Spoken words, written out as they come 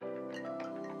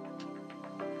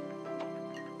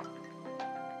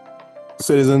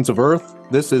Citizens of Earth,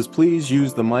 this is Please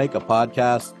Use the Mic, a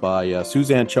podcast by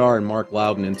Suzanne, Chaar, and Mark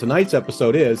Loudin. And tonight's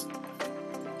episode is,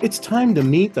 it's time to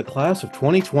meet the class of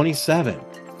 2027.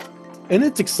 And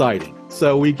it's exciting.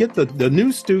 So we get the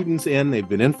new students in. They've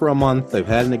been in for a month. They've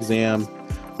had an exam.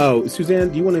 Oh, Suzanne,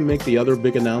 do you want to make the other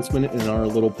big announcement in our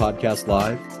little podcast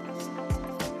live?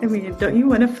 I mean, don't you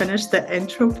want to finish the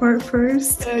intro part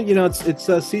first? Yeah,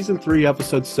 it's season 3,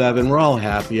 episode 7. We're all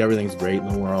happy. Everything's great in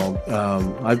the world.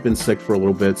 I've been sick for a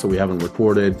little bit, so we haven't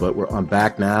recorded, but I'm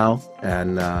back now.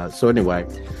 And so anyway,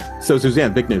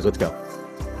 Suzanne, big news. Let's go.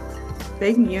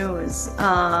 Big news.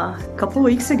 A couple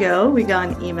weeks ago, we got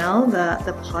an email that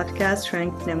the podcast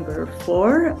ranked number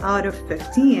 4 out of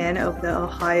 15 of the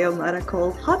Ohio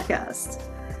Medical Podcast.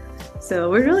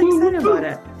 So we're really excited about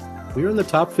it. We're in the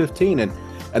top 15,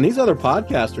 and these other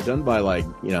podcasts are done by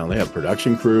they have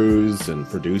production crews and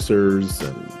producers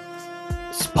and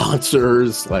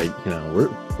sponsors.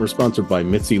 We're sponsored by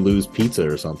Mitzi Lou's Pizza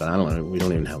or something. I don't know. We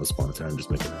don't even have a sponsor. I'm just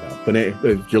making it up. But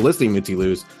if you're listening, Mitzi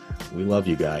Lou's, we love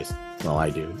you guys. Well, I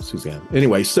do, Suzanne.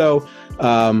 Anyway, so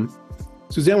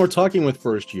Suzanne, we're talking with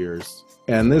first years,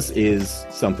 and this is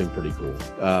something pretty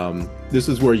cool. This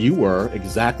is where you were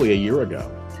exactly a year ago.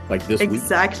 Like this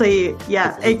exactly, week.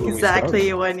 Yeah,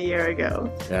 exactly 1 year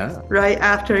ago. Yeah. Right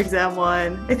after exam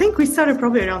 1. I think we started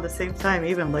probably around the same time,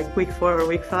 even like week 4 or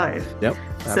week 5. Yep.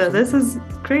 Absolutely. So this is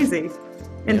crazy.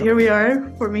 And Here we are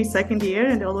for me, second year,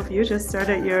 and all of you just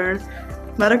started your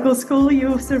medical school.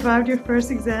 You survived your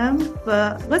first exam.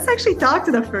 But let's actually talk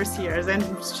to the first years and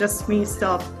just me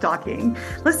stop talking.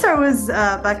 Let's start with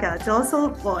Becca. Tell us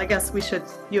I guess we should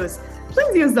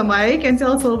please use the mic and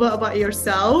tell us a little bit about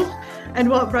yourself and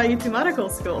what brought you to medical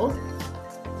school.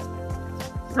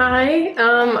 Hi,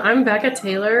 I'm Becca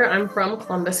Taylor. I'm from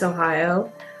Columbus,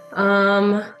 Ohio.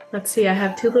 Let's see, I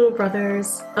have 2 little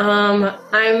brothers.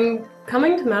 I'm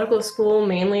coming to medical school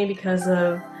mainly because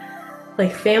of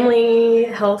family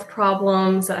health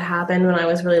problems that happened when I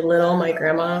was really little. My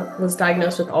grandma was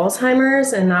diagnosed with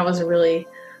Alzheimer's, and that was a really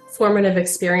formative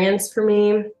experience for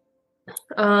me.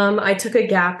 I took a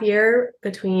gap year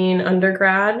between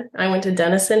undergrad. I went to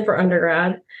Denison for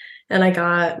undergrad, and I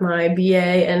got my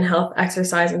BA in health,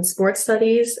 exercise, and sports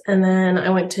studies. And then I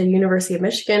went to University of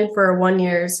Michigan for a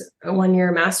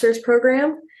 1-year master's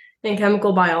program in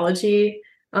chemical biology.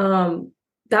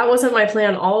 That wasn't my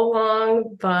plan all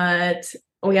along, but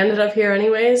we ended up here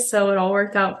anyways, so it all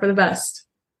worked out for the best.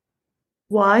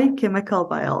 Why chemical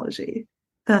biology?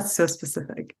 That's so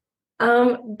specific.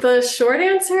 The short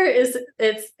answer is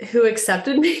it's who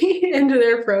accepted me into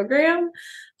their program.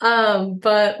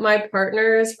 But my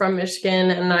partner is from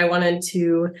Michigan, and I wanted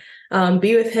to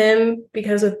be with him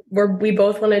because we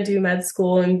both want to do med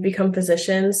school and become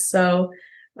physicians. So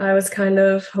I was kind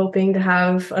of hoping to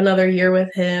have another year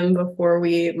with him before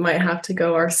we might have to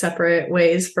go our separate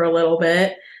ways for a little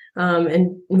bit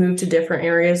and move to different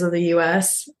areas of the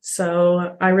U.S.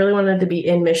 So I really wanted to be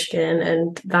in Michigan,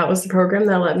 and that was the program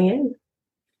that let me in.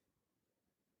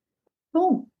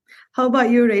 Cool. How about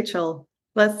you, Rachel?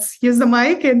 Let's use the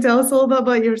mic and tell us a little bit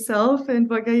about yourself and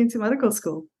what got you into medical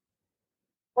school.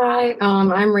 Hi,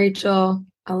 I'm Rachel.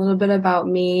 A little bit about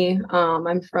me.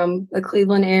 I'm from the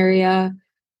Cleveland area.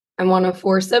 I'm one of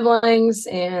 4 siblings,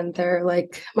 and they're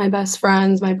my best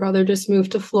friends. My brother just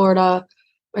moved to Florida.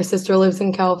 My sister lives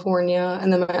in California,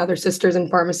 and then my other sister's in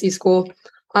pharmacy school.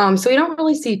 So we don't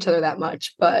really see each other that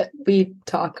much, but we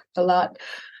talk a lot.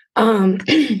 And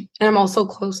I'm also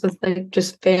close with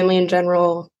just family in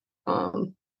general.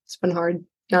 It's been hard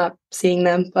not seeing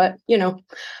them, but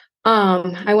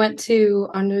I went to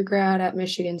undergrad at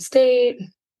Michigan State,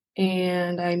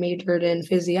 and I majored in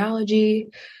physiology.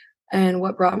 And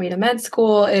what brought me to med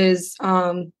school is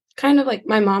kind of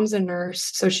my mom's a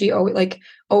nurse, so she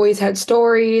always had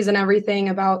stories and everything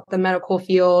about the medical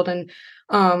field. And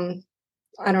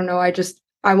I don't know,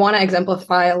 I want to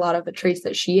exemplify a lot of the traits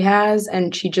that she has,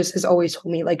 and she just has always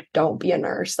told me don't be a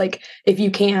nurse. If you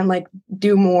can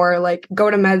do more, go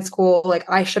to med school.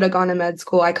 I should have gone to med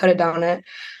school. I could have done it.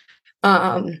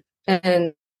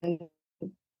 And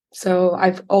so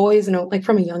I've always known,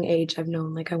 from a young age, I've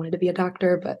known I wanted to be a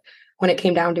doctor. But when it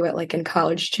came down to it, in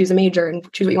college, choose a major and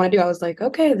choose what you want to do, I was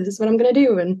okay, this is what I'm going to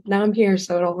do. And now I'm here.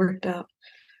 So it all worked out.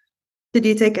 Did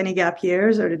you take any gap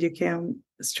years, or did you come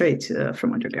straight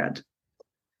from undergrad?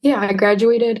 Yeah, I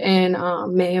graduated in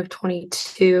May of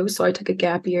 22. So I took a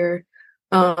gap year.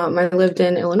 I lived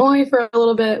in Illinois for a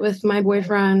little bit with my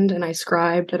boyfriend, and I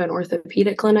scribed at an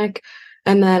orthopedic clinic.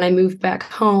 And then I moved back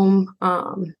home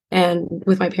and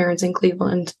with my parents in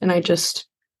Cleveland, and I just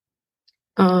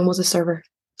was a server.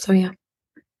 So, yeah.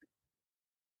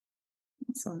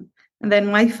 Awesome. And then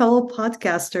my fellow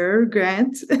podcaster,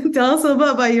 Grant, tell us a bit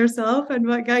about yourself and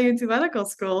what got you into medical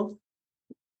school.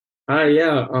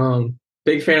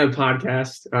 Big fan of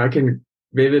podcasts. I can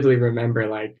vividly remember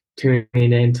like tuning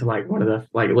in to like one of the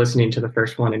like listening to the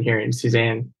first one and hearing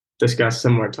Suzanne discuss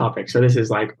similar topics. So this is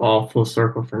like all full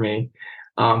circle for me.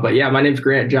 But yeah, my name's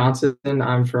Grant Johnson.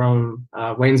 I'm from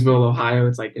Waynesville, Ohio.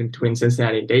 It's like in between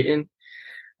Cincinnati and Dayton.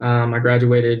 I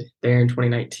graduated there in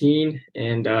 2019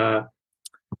 and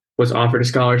was offered a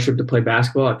scholarship to play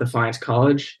basketball at Defiance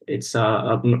College. It's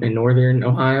up in northern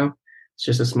Ohio. It's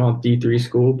just a small D3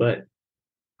 school, but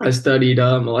I studied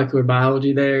molecular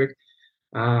biology there.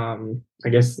 I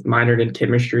guess minored in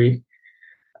chemistry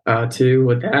too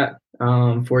with that.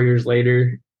 4 years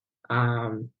later,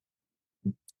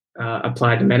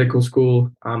 applied to medical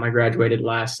school. I graduated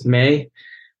last May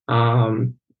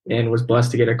and was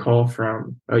blessed to get a call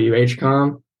from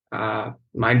OU-HCOM.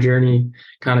 My journey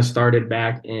kind of started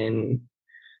back in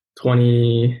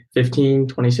 2015,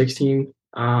 2016.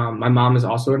 My mom is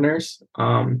also a nurse.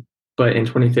 But in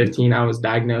 2015, I was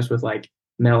diagnosed with like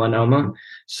melanoma.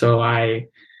 So I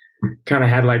kind of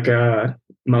had like a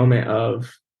moment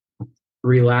of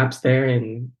relapse there.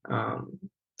 And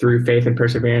through faith and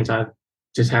perseverance, I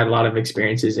just had a lot of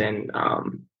experiences and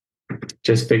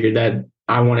just figured that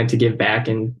I wanted to give back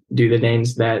and do the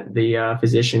things that the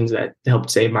physicians that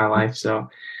helped save my life. So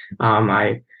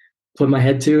I put my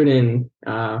head to it and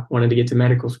wanted to get to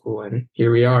medical school. And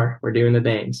here we are. We're doing the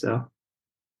thing. So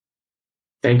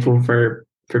thankful for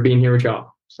being here with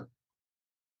y'all. So.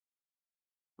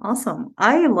 Awesome.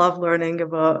 I love learning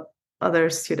about other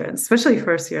students, especially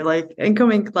first year. Like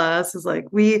incoming class is like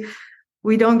we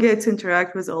don't get to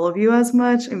interact with all of you as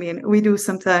much. I mean, we do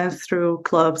sometimes through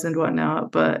clubs and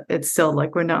whatnot, but it's still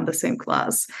like we're not in the same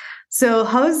class. So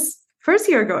how's first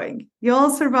year going? You all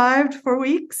survived 4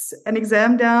 weeks, an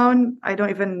exam down. I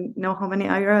don't even know how many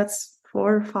IRATs.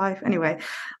 4 or 5 anyway,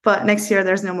 but next year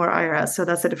there's no more IRS, so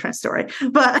that's a different story.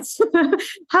 But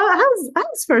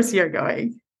how's first year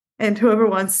going? And whoever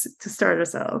wants to start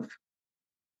us off.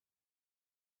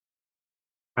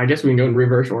 I guess we can go in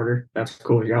reverse order. That's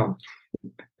cool, y'all.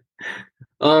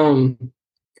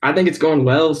 I think it's going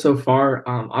well so far.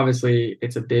 Obviously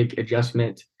it's a big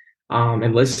adjustment.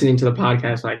 And listening to the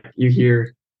podcast, like you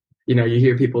hear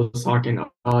people talking,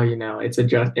 it's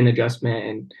an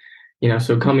adjustment. And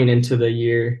so coming into the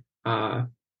year, kind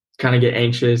of get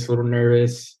anxious, a little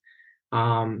nervous.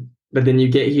 But then you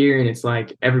get here and it's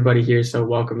like everybody here is so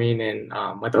welcoming and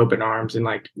with open arms and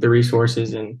like the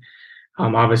resources and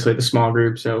obviously the small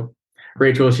group. So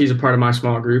Rachel, she's a part of my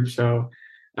small group. So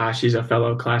she's a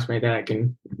fellow classmate that I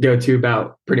can go to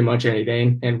about pretty much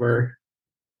anything. And we're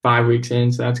 5 weeks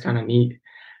in. So that's kind of neat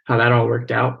how that all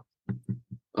worked out.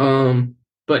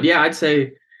 But yeah, I'd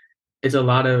say it's a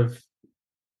lot of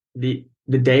the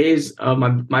days of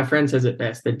my friend says it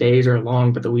best. The days are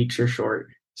long, but the weeks are short.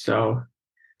 So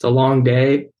it's a long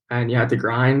day and you have to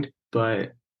grind,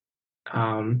 but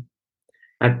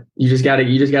you just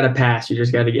gotta pass. You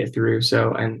just gotta get through.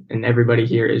 So and everybody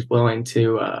here is willing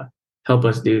to help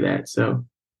us do that. So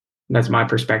that's my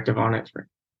perspective on it.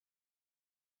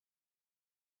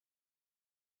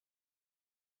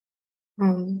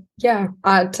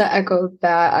 To echo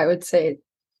that, I would say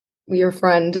your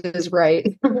friend is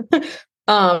right.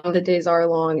 The days are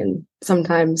long and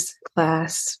sometimes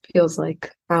class feels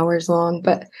like hours long,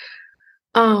 but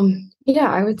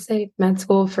I would say med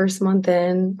school first month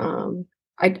in.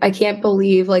 I can't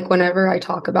believe like whenever I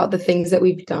talk about the things that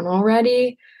we've done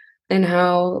already and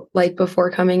how like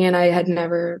before coming in I had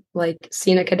never like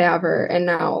seen a cadaver, and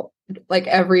now like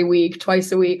every week,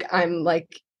 twice a week, I'm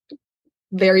like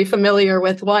very familiar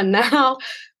with one now.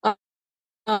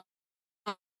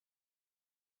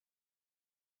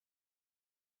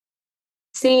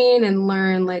 Seen and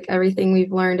learn like everything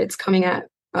we've learned, it's coming at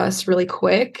us really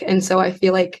quick. And so I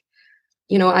feel like,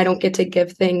 I don't get to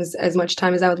give things as much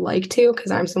time as I would like to,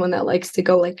 because I'm someone that likes to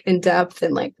go like in depth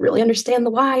and like really understand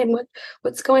the why and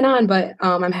what's going on. But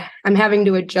I'm having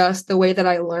to adjust the way that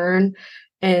I learn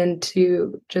and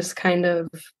to just kind of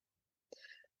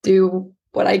do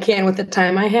what I can with the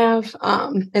time I have,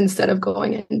 instead of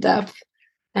going in depth.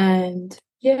 And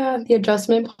the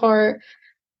adjustment part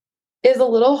is a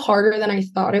little harder than I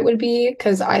thought it would be,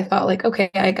 because I thought like, okay,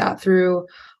 I got through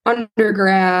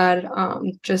undergrad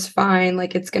just fine,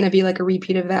 like it's going to be like a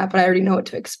repeat of that, but I already know what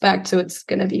to expect, so it's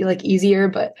going to be like easier.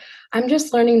 But I'm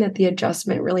just learning that the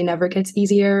adjustment really never gets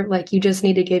easier. Like you just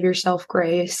need to give yourself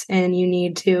grace, and you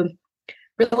need to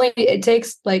really, it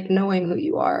takes like knowing who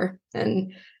you are,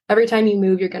 and every time you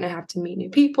move you're going to have to meet new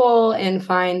people and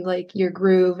find like your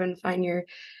groove and find your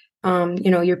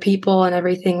your people and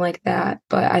everything like that.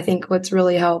 But I think what's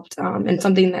really helped, and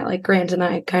something that like Grant and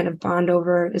I kind of bond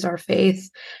over, is our faith.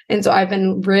 And so I've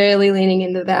been really leaning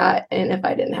into that. And if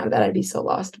I didn't have that, I'd be so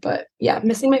lost. But yeah,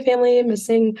 missing my family,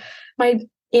 missing my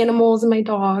animals and my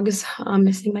dogs,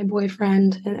 missing my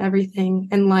boyfriend and everything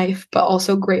in life, but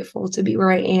also grateful to be where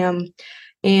I am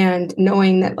and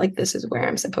knowing that like this is where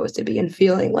I'm supposed to be and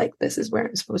feeling like this is where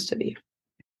I'm supposed to be.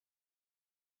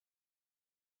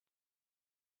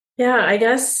 Yeah, I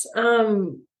guess I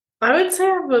would say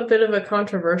I have a bit of a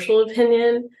controversial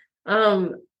opinion.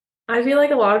 I feel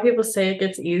like a lot of people say it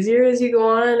gets easier as you go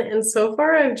on, and so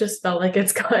far I've just felt like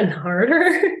it's gotten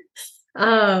harder.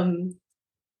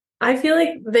 I feel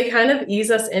like they kind of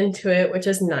ease us into it, which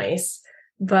is nice.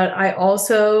 But I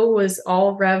also was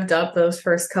all revved up those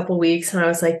first couple weeks, and I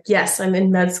was like, yes, I'm in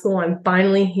med school. I'm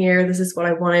finally here. This is what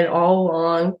I wanted all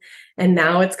along. And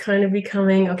now it's kind of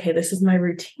becoming, okay, this is my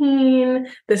routine.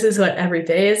 This is what every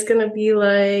day is going to be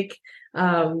like.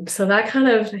 So that kind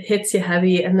of hits you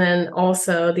heavy. And then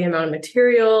also the amount of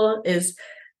material is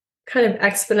kind of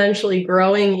exponentially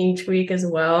growing each week as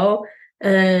well.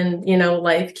 And,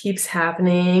 life keeps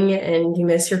happening and you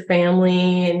miss your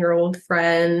family and your old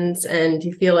friends. And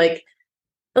you feel like,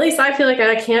 at least I feel like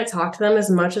I can't talk to them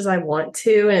as much as I want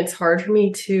to. And it's hard for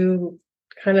me to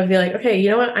kind of be like, okay,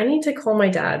 you know what? I need to call my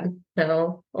dad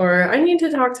now, or I need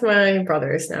to talk to my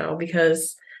brothers now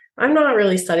because I'm not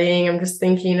really studying. I'm just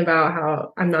thinking about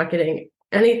how I'm not getting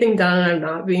anything done. I'm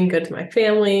not being good to my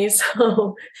family.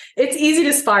 So it's easy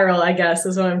to spiral, I guess,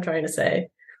 is what I'm trying to say.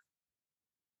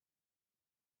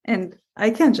 And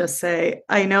I can just say,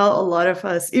 I know a lot of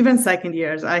us, even second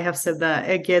years, I have said that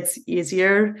it gets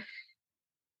easier.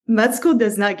 Med school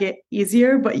does not get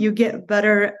easier, but you get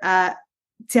better at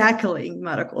tackling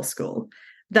medical school.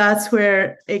 That's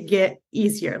where it get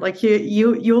easier. Like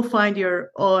you'll find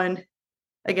your own,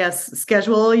 I guess,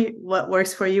 schedule, what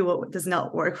works for you, what does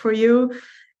not work for you.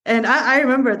 And I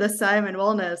remember this time in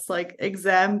wellness, like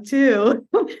exam 2,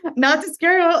 not to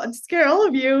scare all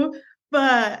of you,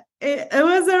 but it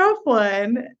was a rough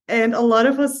one. And a lot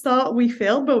of us thought we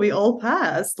failed, but we all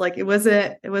passed. Like it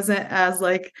wasn't as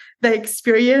like the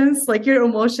experience, like your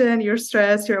emotion, your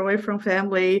stress, you're away from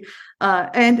family.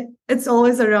 And it's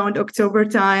always around October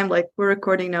time, like we're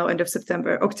recording now, end of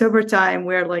September, October time,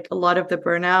 where like a lot of the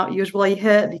burnout usually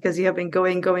hit because you have been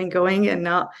going and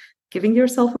not giving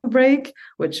yourself a break,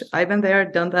 which I've been there,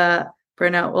 done that.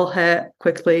 Burnout will hit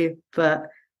quickly, but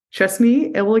trust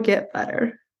me, it will get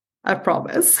better. I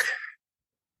promise.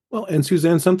 Well, and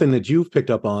Suzanne, something that you've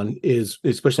picked up on is,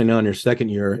 especially now in your second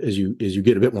year, as you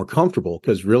get a bit more comfortable,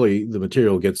 because really the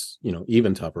material gets,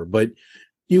 even tougher. But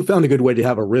you found a good way to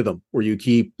have a rhythm where you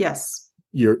keep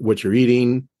what you're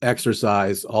eating,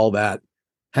 exercise, all that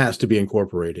has to be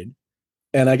incorporated.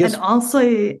 And I guess, and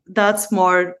also that's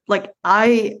more like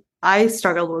I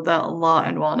struggled with that a lot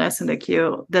in wellness and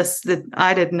acute.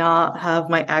 I did not have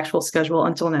my actual schedule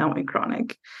until now in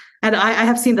chronic. And I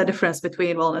have seen the difference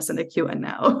between wellness and acute and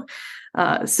now.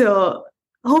 So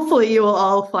hopefully you will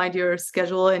all find your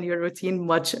schedule and your routine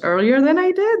much earlier than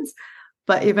I did.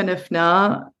 But even if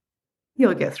not,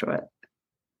 you'll get through it.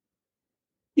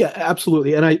 Yeah,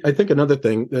 absolutely. And I think another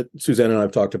thing that Suzanne and I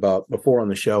have talked about before on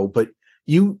the show, but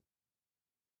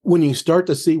when you start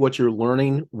to see what you're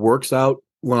learning works out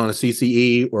when on a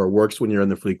CCE or works when you're in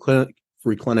the free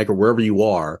clinic or wherever you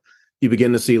are, you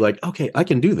begin to see like, okay, I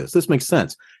can do this. This makes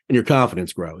sense. And your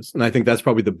confidence grows. And I think that's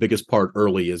probably the biggest part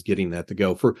early is getting that to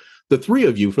go. For the three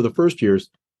of you, for the first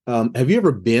years, have you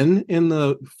ever been in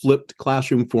the flipped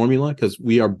classroom formula? Because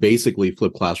we are basically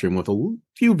flipped classroom with a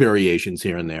few variations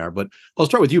here and there. But I'll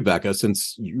start with you, Becca,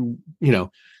 since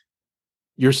you're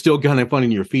still kind of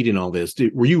finding your feet in all this.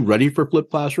 Were you ready for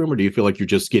flipped classroom, or do you feel like you're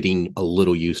just getting a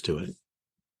little used to it?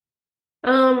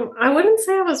 I wouldn't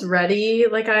say I was ready.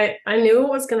 Like I knew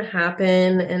what was going to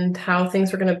happen and how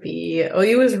things were going to be.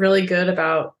 OU was really good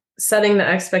about setting the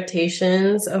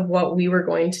expectations of what we were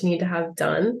going to need to have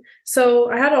done.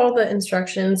 So I had all the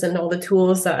instructions and all the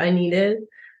tools that I needed.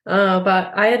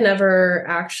 But I had never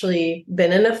actually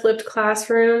been in a flipped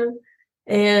classroom.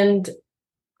 And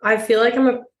I feel like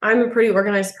I'm a pretty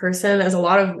organized person, as a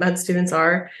lot of med students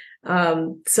are.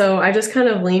 So I just kind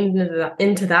of leaned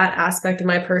into that aspect of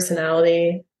my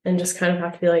personality and just kind of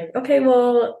have to be like, okay,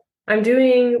 well, I'm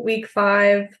doing week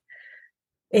 5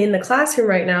 in the classroom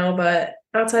right now, but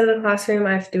outside of the classroom,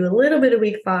 I have to do a little bit of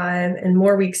week 5 and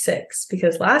more week 6,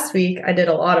 because last week I did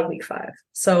a lot of week 5.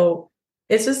 So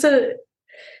it's just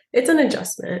it's an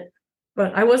adjustment,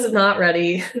 but I was not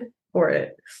ready for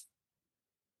it.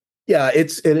 Yeah,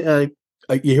 you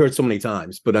hear it so many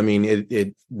times, but I mean,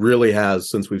 it really has,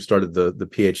 since we've started the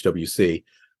PHWC,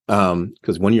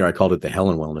 Because one year I called it the health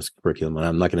and wellness curriculum, and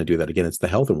I'm not going to do that again. It's the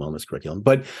health and wellness curriculum.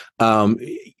 But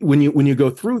when you go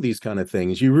through these kind of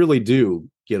things, you really do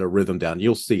get a rhythm down.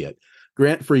 You'll see it.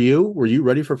 Grant, for you, were you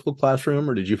ready for flipped classroom,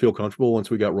 or did you feel comfortable once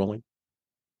we got rolling?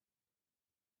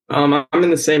 I'm in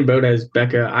the same boat as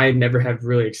Becca. I never have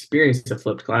really experienced a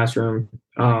flipped classroom,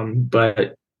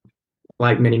 but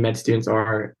like many med students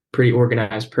are a pretty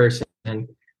organized person.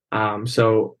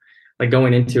 So like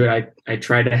going into it, I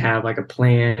try to have like a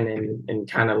plan and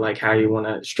kind of like how you want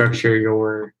to structure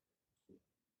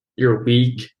your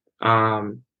week.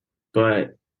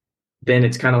 But then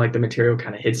it's kind of like the material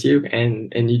kind of hits you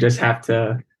and you just have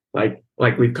to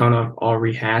like we've kind of all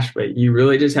rehashed, but you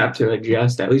really just have to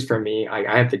adjust. At least for me,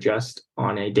 I have to adjust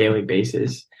on a daily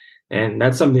basis. And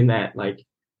that's something that like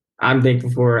I'm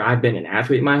thankful for. I've been an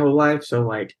athlete my whole life. So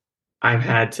like I've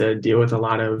had to deal with a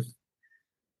lot of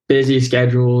busy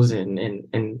schedules and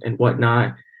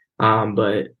whatnot.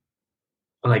 But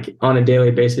like on a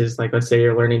daily basis, like let's say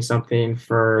you're learning something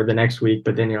for the next week,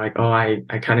 but then you're like, oh, I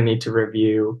kind of need to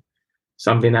review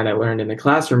something that I learned in the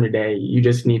classroom today. You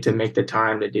just need to make the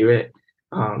time to do it.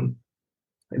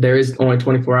 There is only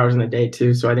 24 hours in the day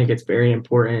too. So I think it's very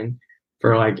important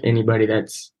for like anybody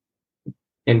that's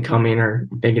incoming or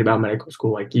thinking about medical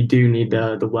school. Like you do need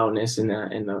the wellness and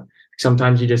the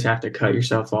sometimes you just have to cut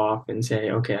yourself off and say,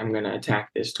 okay, I'm going to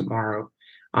attack this tomorrow.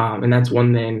 And that's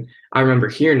one thing I remember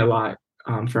hearing a lot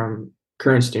from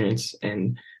current students,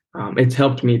 and it's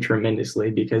helped me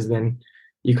tremendously because then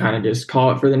you kind of just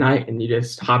call it for the night and you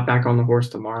just hop back on the horse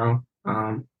tomorrow.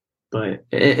 But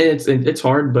it's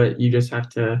hard, but you just have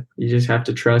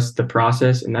to trust the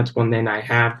process. And that's one thing I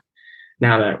have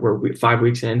now that we're 5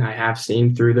 weeks in, I have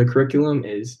seen through the curriculum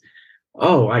is,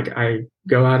 I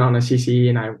go out on a CC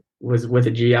and I was with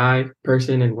a GI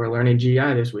person and we're learning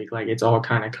GI this week. Like it's all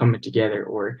kind of coming together.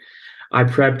 Or I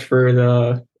prepped for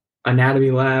the anatomy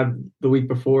lab the week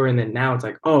before, and then now it's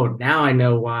like, oh, now I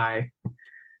know why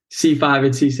C5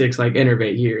 and C6 like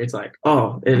innervate here. It's like,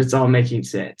 oh, it's all making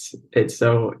sense. It's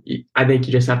so I think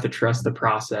you just have to trust the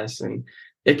process, and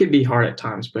it can be hard at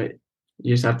times, but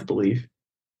you just have to believe.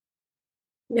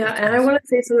 Yeah, and I want to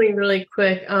say something really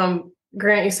quick.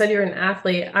 Grant, you said you're an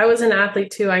athlete. I was an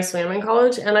athlete too. I swam in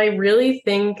college, and I really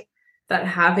think that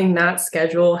having that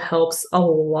schedule helps a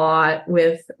lot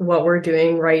with what we're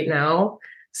doing right now.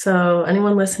 So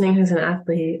anyone listening who's an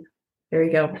athlete, there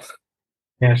you go.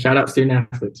 Yeah, shout out student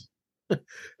athletes. And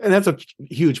that's a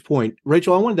huge point.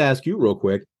 Rachel, I wanted to ask you real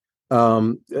quick,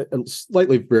 a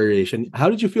slightly variation. How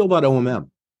did you feel about OMM?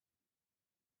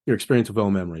 Your experience with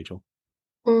OMM, Rachel?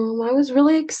 I was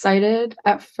really excited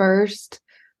at first,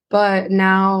 but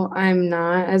now I'm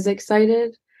not as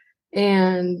excited.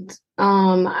 And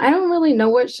I don't really know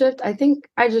what shift. I think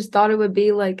I just thought it would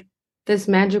be like this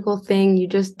magical thing. You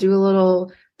just do a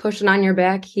little pushing on your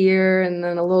back here and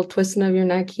then a little twisting of your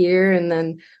neck here, and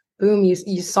then boom,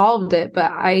 you solved it.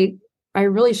 But I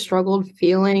really struggled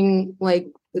feeling like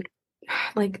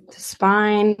the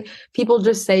spine. People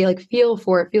just say like feel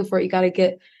for it. You got to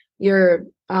get your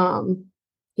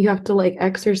you have to like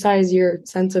exercise your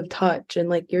sense of touch and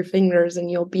like your fingers, and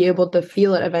you'll be able to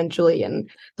feel it eventually. And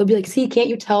they'll be like, see, can't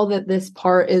you tell that this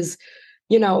part is,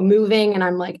 moving? And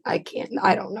I'm like, I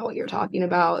don't know what you're talking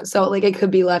about. So like it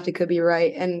could be left, it could be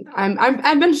right. And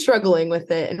I've been struggling with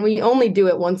it, and we only do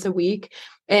it once a week.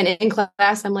 And in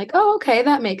class, I'm like, oh, okay,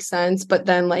 that makes sense. But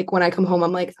then like when I come home,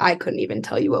 I'm like, I couldn't even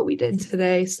tell you what we did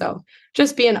today. So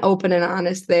just being open and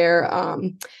honest there.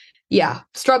 Yeah,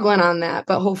 struggling on that,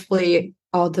 but hopefully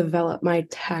I'll develop my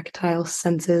tactile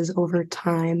senses over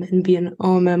time and be an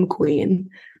OMM queen.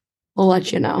 I'll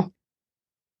let you know.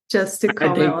 Just to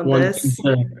comment on this.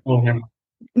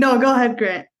 No, go ahead,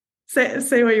 Grant.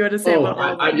 Say what you want to say about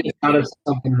OMM. I just thought of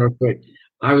something real quick.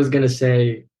 I was going to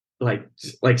say, like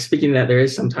speaking of that, there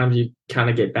is sometimes you kind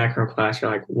of get back from class,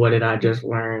 you're like, what did I just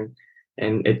learn?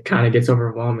 And it kind of gets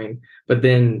overwhelming. But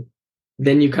then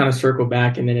you kind of circle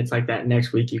back, and then it's like that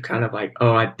next week you kind of like,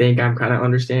 oh, I think I'm kind of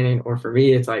understanding. Or for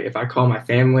me, it's like if I call my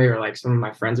family or like some of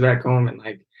my friends back home, and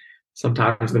like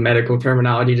sometimes the medical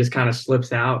terminology just kind of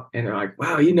slips out and they're like,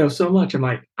 wow, you know so much. I'm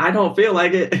like, I don't feel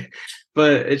like it,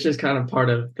 but it's just kind of part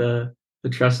of the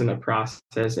trust in the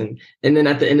process. And then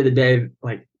at the end of the day,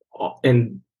 like,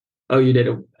 and you did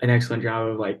an excellent job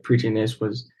of like preaching this,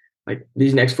 was like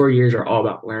these next 4 years are all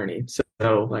about learning.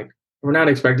 So like, we're not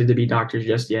expected to be doctors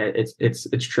just yet.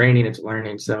 It's training, it's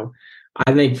learning. So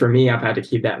I think for me, I've had to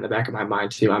keep that in the back of my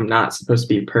mind too. I'm not supposed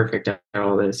to be perfect at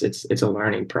all this. It's a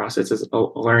learning process. It's a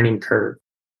learning curve.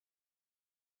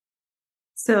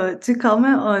 So to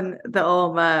comment on the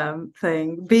OMM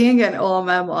thing, being an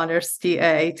OMM honors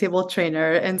TA, table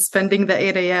trainer, and spending the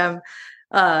 8 a.m.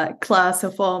 class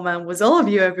of OMM with all of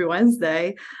you every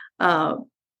Wednesday.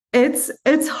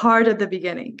 It's hard at the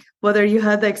beginning, whether you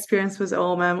had the experience with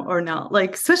OMM or not.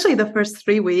 Like, especially the first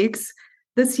 3 weeks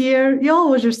this year, y'all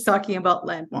were just talking about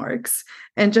landmarks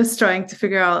and just trying to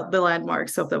figure out the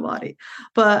landmarks of the body.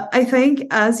 But I think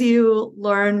as you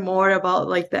learn more about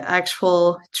like the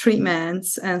actual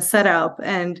treatments and setup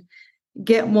and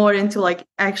get more into like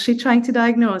actually trying to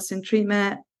diagnose and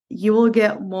treatment, you will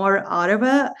get more out of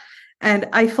it. And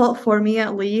I felt, for me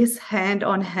at least, hand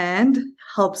on hand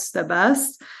helps the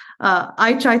best.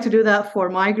 I try to do that for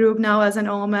my group now as an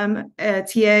OMM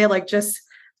TA, like just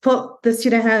put the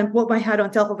student hand, put my head on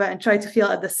top of it and try to feel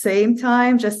at the same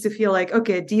time, just to feel like,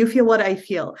 okay, do you feel what I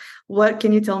feel? What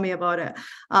can you tell me about it?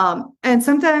 And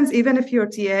sometimes even if your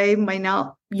TA you might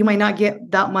not get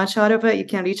that much out of it, you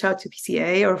can reach out to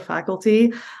PCA or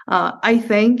faculty. I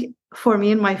think for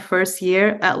me in my first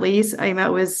year, at least, I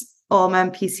met with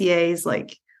OMM PCAs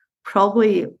like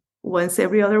probably once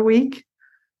every other week,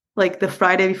 like the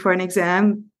Friday before an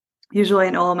exam, usually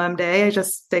an OMM day. I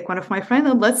just take one of my friends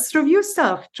and let's review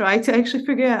stuff, try to actually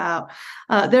figure it out.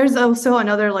 There's also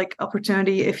another like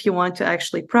opportunity if you want to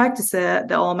actually practice it,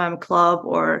 the OMM club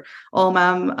or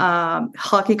OMM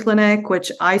hockey clinic,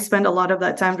 which I spent a lot of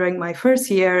that time during my first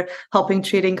year helping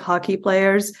treating hockey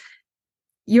players.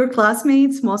 Your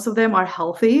classmates, most of them are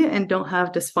healthy and don't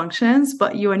have dysfunctions,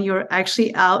 but when you're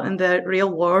actually out in the real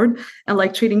world and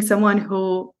like treating someone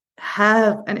who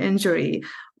have an injury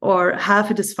or have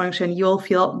a dysfunction, you'll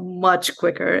feel much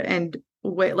quicker and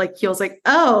like you'll like,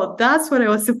 oh, that's what I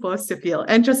was supposed to feel.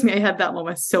 And trust me, I had that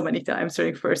moment so many times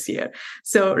during first year.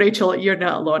 So Rachel, you're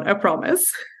not alone, I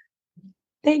promise.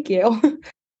 Thank you.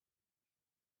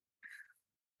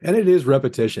 And it is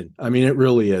repetition. I mean, it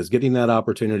really is getting that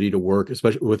opportunity to work,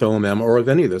 especially with OMM or with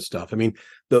any of this stuff. I mean,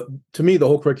 to me, the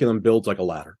whole curriculum builds like a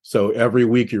ladder. So every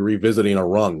week you're revisiting a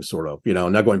rung, sort of,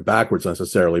 not going backwards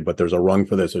necessarily, but there's a rung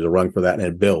for this, there's a rung for that, and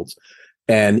it builds.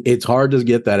 And it's hard to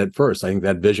get that at first. I think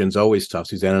that vision's always tough.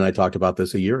 Suzanne and I talked about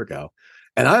this a year ago.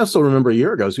 And I also remember a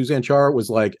year ago, Suzanne Chaar was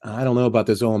like, I don't know about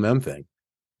this OMM thing.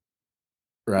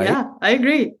 Right? Yeah, I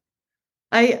agree.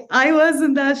 I was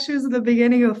in that shoes at the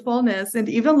beginning of wellness, and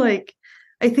even like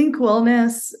I think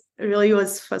wellness really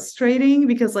was frustrating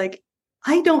because like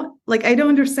I don't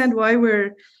understand why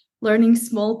we're learning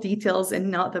small details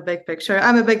and not the big picture.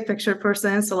 I'm a big picture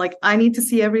person, so like I need to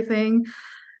see everything.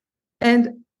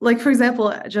 And like, for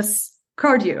example, just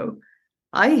cardio.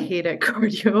 I hated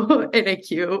cardio in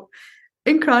acute.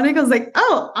 In chronic, I was like,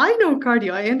 oh, I know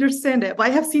cardio. I understand it, but I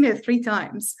have seen it 3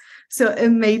 times. So it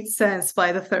made sense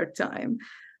by the 3rd time.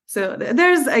 So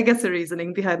there's, I guess, a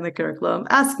reasoning behind the curriculum.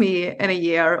 Ask me in a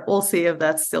year. We'll see if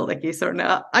that's still the case or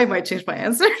not. I might change my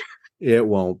answer. It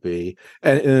won't be.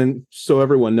 And so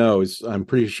everyone knows, I'm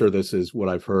pretty sure this is what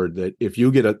I've heard, that if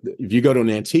you go to an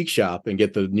antique shop and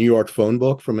get the New York phone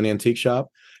book from an antique shop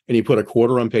and you put a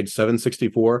quarter on page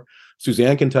 764,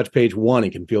 Suzanne can touch page 1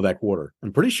 and can feel that quarter.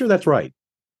 I'm pretty sure that's right.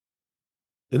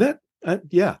 Is that?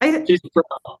 Yeah.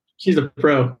 She's a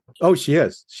pro. Oh, she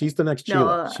is. She's the next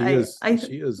Sheila. No,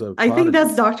 She is a I think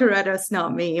that's Dr. Redos,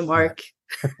 not me, Mark.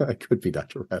 It could be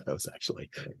Dr. Redos, actually.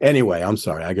 Anyway, I'm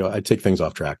sorry. I take things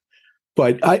off track.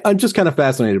 But I'm just kind of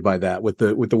fascinated by that with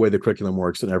the way the curriculum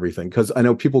works and everything, because I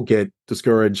know people get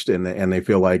discouraged and they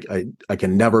feel like I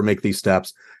can never make these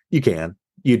steps. You can,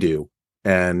 you do.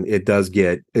 And it does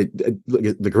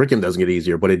the curriculum doesn't get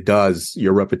easier, but it does,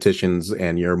 your repetitions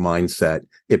and your mindset,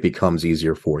 it becomes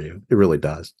easier for you. It really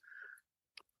does.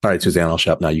 All right, Suzanne, I'll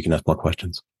shut up now. You can ask more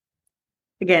questions.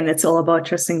 Again, it's all about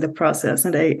trusting the process.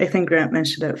 And I think Grant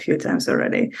mentioned it a few times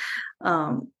already.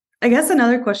 I guess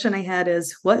another question I had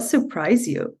is, what surprised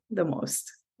you the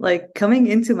most? Like coming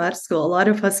into med school, a lot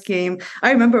of us came.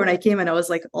 I remember when I came and I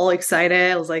was like all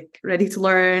excited. I was like ready to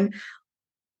learn.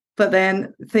 But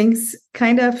then things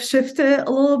kind of shifted a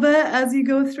little bit as you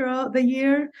go throughout the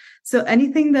year. So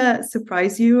anything that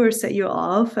surprised you or set you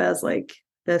off as like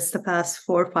the past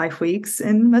 4 or 5 weeks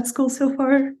in med school so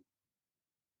far?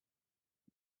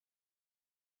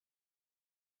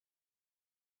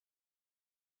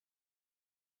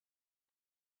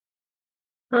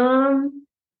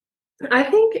 I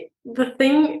think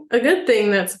a good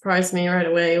thing that surprised me right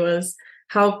away was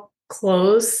how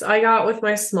close I got with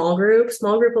my small group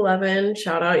 11.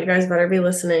 Shout out, you guys better be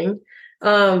listening.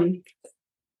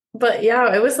 But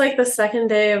yeah, it was like the second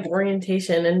day of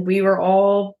orientation and we were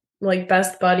all like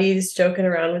best buddies joking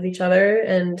around with each other,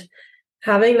 and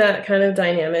having that kind of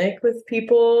dynamic with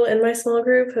people in my small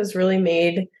group has really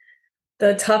made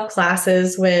the tough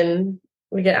classes when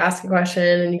we get asked a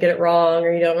question and you get it wrong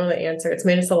or you don't know the answer, it's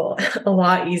made us a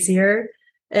lot easier.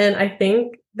 And I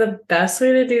think the best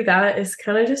way to do that is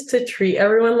kind of just to treat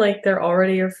everyone like they're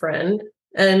already your friend,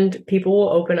 and people will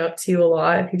open up to you a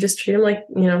lot if you just treat them like,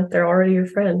 they're already your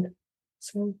friend.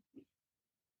 So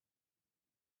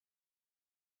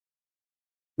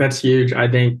That's huge. I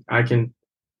think I can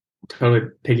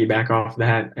totally piggyback off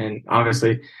that. And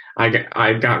obviously I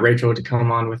got Rachel to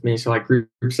come on with me. So like group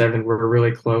 7, we're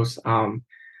really close.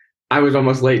 I was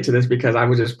almost late to this because I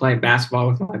was just playing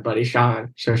basketball with my buddy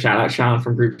Sean. So shout out Sean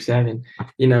from group 7.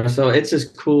 So it's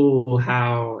just cool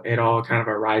how it all kind of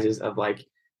arises of like,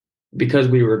 because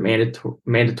we were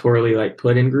mandatorily like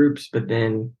put in groups, but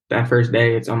then that first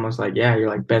day it's almost like, yeah, you're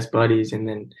like best buddies. And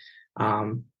then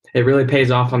it really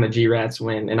pays off on the GRATs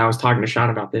when, and I was talking to Sean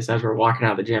about this as we're walking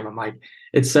out of the gym. I'm like,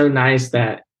 it's so nice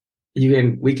that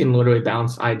we can literally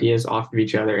bounce ideas off of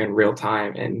each other in real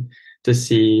time, and to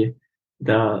see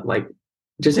the like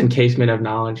just encasement of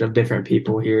knowledge of different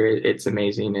people here. It's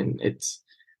amazing, and it's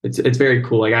very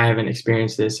cool. Like I haven't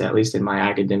experienced this, at least in my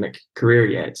academic career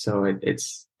yet. So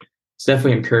it's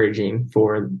definitely encouraging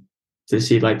to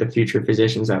see like the future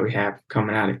physicians that we have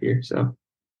coming out of here. So.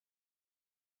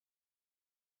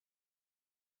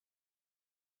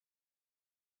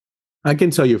 I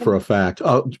can tell you for a fact.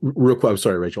 Real quick, I'm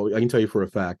sorry, Rachel. I can tell you for a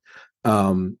fact.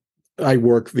 I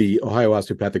work the Ohio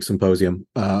Osteopathic Symposium,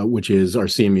 which is our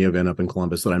CME event up in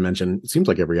Columbus that I mentioned. It seems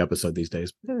like every episode these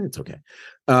days. It's okay.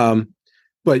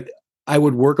 But I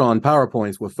would work on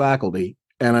PowerPoints with faculty,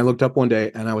 and I looked up one day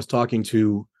and I was talking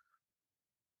to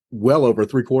well over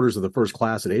 3/4 of the first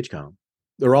class at HCOM.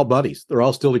 They're all buddies. They're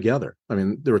all still together. I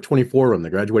mean, there were 24 of them. They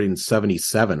graduated in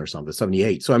 77 or something,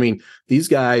 78. So, I mean, these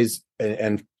guys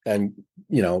and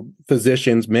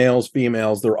physicians, males,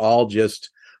 females, they're all just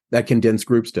that condensed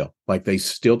group still. Like they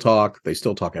still talk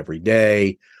every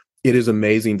day. It is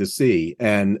amazing to see.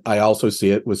 And I also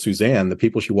see it with Suzanne. The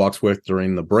people she walks with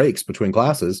during the breaks between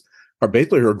classes are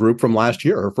basically her group from last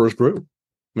year, her first group.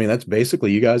 I mean, that's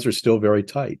basically, you guys are still very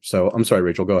tight. So I'm sorry,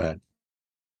 Rachel, go ahead.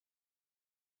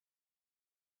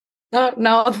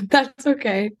 No, that's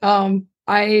okay.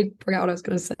 I forgot what I was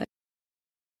going to say.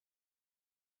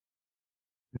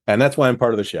 And that's why I'm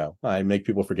part of the show. I make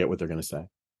people forget what they're going to say.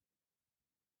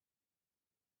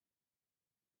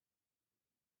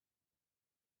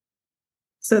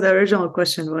 So the original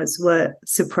question was, what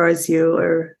surprised you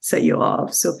or set you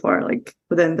off so far, like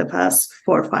within the past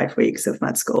 4 or 5 weeks of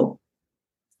med school?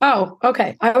 Oh,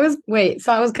 okay.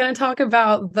 So I was going to talk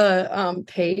about the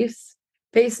pace.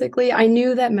 Basically, I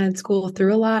knew that med school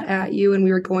threw a lot at you and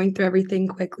we were going through everything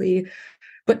quickly,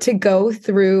 but to go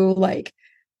through like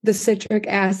the citric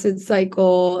acid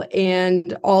cycle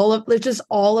and all of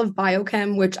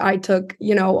biochem, which I took,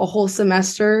 a whole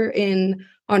semester in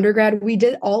undergrad, we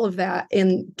did all of that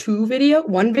in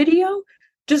one video,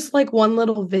 just like one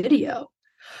little video.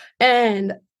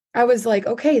 And I was like,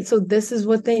 okay, so this is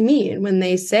what they mean when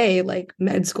they say like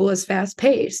med school is fast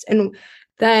paced. And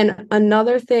then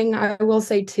another thing I will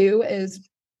say too is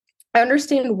I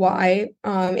understand why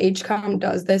HCOM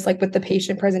does this, like with the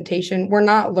patient presentation. We're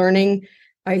not learning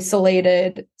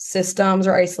isolated systems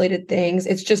or isolated things.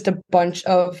 It's just a bunch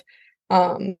of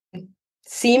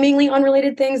seemingly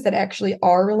unrelated things that actually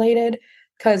are related.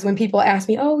 Because when people ask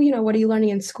me, oh, what are you learning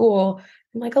in school?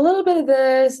 I'm like, a little bit of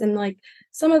this and like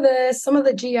some of this, some of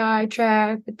the GI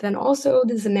tract, but then also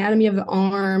this anatomy of the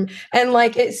arm. And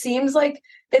like, it seems like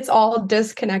it's all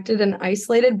disconnected and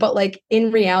isolated, but like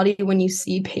in reality, when you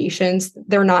see patients,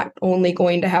 they're not only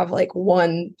going to have like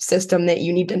one system that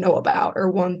you need to know about or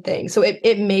one thing. So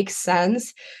it makes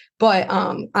sense. But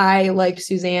I, like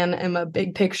Suzanne, am a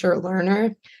big picture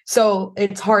learner. So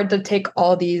it's hard to take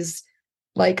all these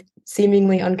like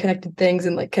seemingly unconnected things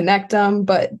and like connect them.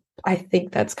 But I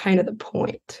think that's kind of the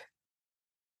point.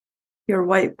 Your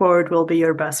whiteboard will be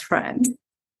your best friend,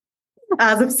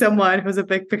 as of someone who's a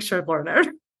big picture learner.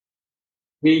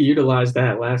 We utilized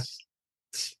that last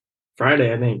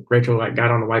Friday. I think Rachel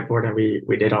got on the whiteboard and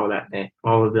we did all that,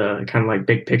 all of the kind of like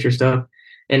big picture stuff.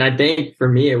 And I think for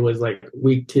me, it was like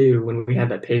week 2 when we had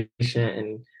that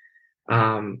patient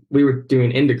and we were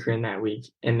doing endocrine that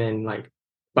week. And then like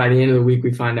by the end of the week,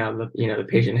 we find out that, the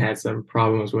patient had some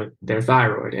problems with their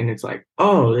thyroid. And it's like,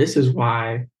 oh, this is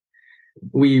why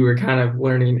we were kind of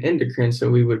learning endocrine. So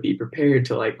we would be prepared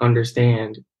to like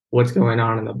understand what's going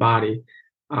on in the body.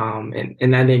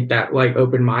 And I think that like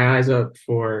opened my eyes up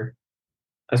for,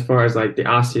 as far as like the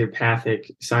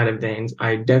osteopathic side of things.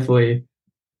 I definitely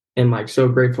am like so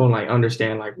grateful and like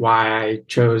understand like why I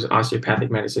chose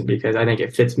osteopathic medicine, because I think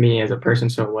it fits me as a person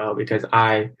so well, because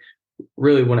I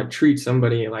really want to treat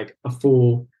somebody like the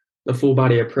full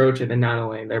body approach, and then not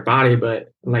only their body,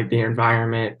 but like their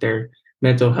environment, their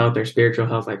mental health, their spiritual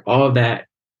health, like all of that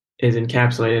is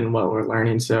encapsulated in what we're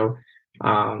learning. So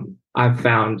I've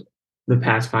found the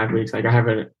past 5 weeks, like I have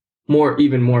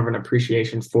even more of an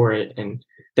appreciation for it, and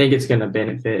think it's going to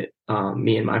benefit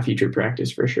me in my future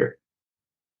practice for sure.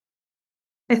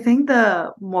 I think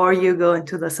the more you go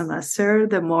into the semester,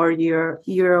 the more you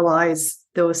realize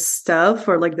those stuff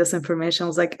or like this information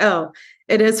was like, oh,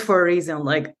 it is for a reason.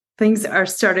 Like things are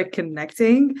started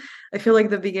connecting. I feel like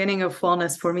the beginning of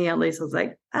wellness for me, at least, was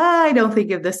like, I don't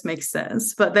think if this makes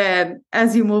sense. But then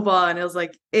as you move on, it was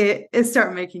like, it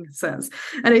started making sense.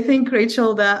 And I think,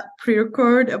 Rachel, that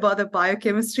pre-record about the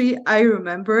biochemistry, I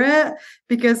remember it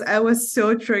because I was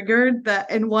so triggered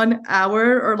that in 1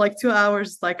 hour or like 2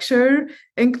 hours lecture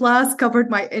in class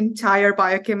covered my entire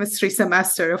biochemistry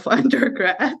semester of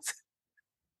undergrad.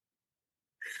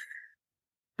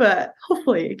 But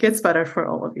hopefully it gets better for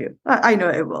all of you. I know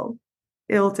it will.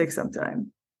 It will take some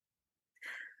time.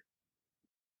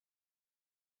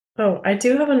 Oh, I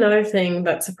do have another thing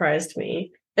that surprised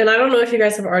me. And I don't know if you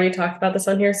guys have already talked about this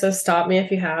on here, so stop me if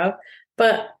you have.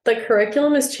 But the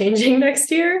curriculum is changing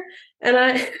next year. And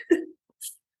I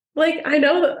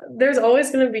know that there's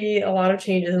always going to be a lot of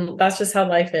changes, and that's just how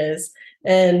life is.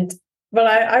 But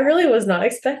I really was not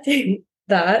expecting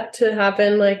that to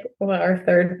happen our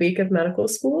third week of medical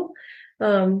school.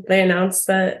 They announced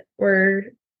that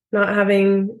we're not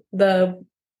having the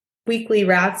weekly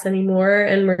rats anymore,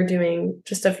 and we're doing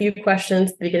just a few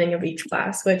questions at the beginning of each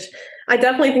class, which I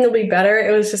definitely think will be better.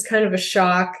 It was just kind of a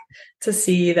shock to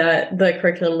see that the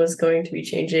curriculum was going to be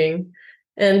changing,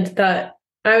 and that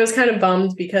I was kind of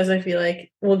bummed because I feel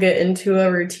like we'll get into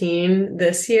a routine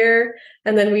this year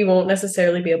and then we won't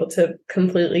necessarily be able to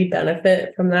completely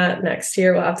benefit from that next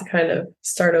year. We'll have to kind of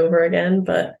start over again,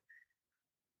 but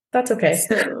that's okay.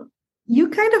 So you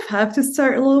kind of have to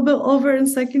start a little bit over in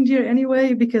second year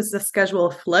anyway, because the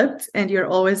schedule flipped and you're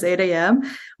always 8 a.m.,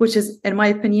 which is, in my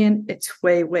opinion, it's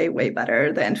way, way, way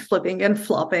better than flipping and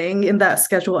flopping in that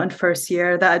schedule in first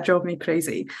year. That drove me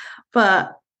crazy.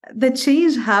 But the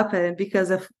change happened because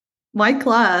of my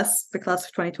class, the class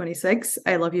of 2026.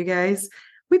 I love you guys.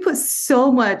 We put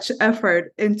so much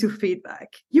effort into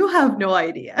feedback. You have no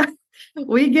idea.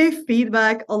 We gave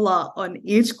feedback a lot on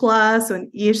each class, on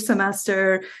each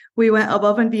semester. We went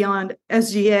above and beyond.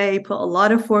 SGA put a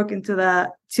lot of work into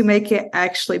that to make it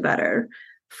actually better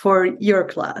for your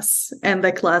class and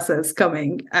the classes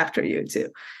coming after you too.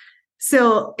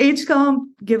 So HCOM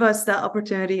give us that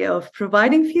opportunity of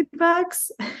providing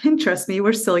feedbacks. And trust me,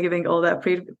 we're still giving all that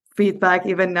feedback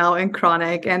even now in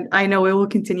chronic. And I know we will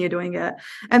continue doing it.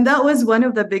 And that was one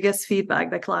of the biggest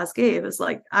feedback the class gave, is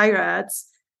like IRADs.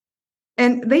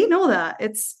 And they know that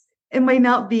it might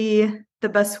not be the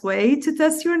best way to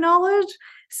test your knowledge,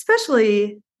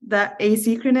 especially that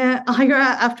asynchronous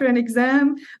IRAD after an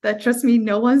exam that, trust me,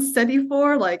 no one studied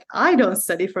for. Like, I don't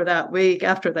study for that week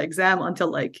after the exam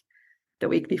until the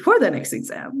week before the next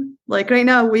exam. Like right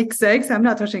now, week 6, I'm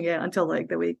not touching it until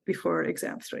the week before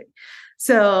exam 3.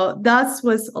 So that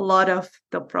was a lot of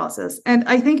the process. And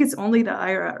I think it's only the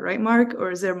IRAT, right, Mark?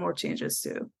 Or is there more changes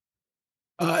too?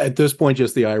 At this point,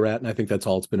 just the IRAT, and I think that's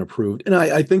all it's been approved. And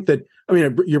I think that,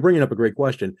 you're bringing up a great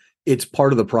question. It's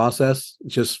part of the process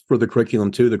just for the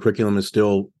curriculum too. The curriculum is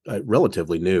still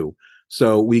relatively new.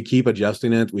 So we keep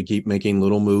adjusting it. We keep making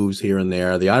little moves here and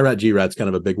there. The IRAT, GRAT's kind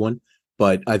of a big one,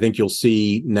 but I think you'll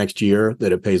see next year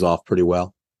that it pays off pretty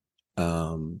well.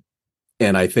 And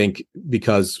I think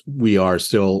because we are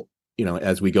still,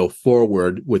 as we go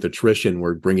forward with attrition,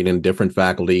 we're bringing in different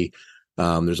faculty.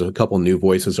 There's a couple new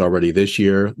voices already this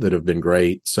year that have been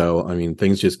great. So,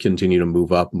 things just continue to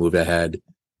move up, move ahead.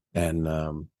 And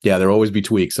there'll always be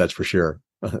tweaks, that's for sure.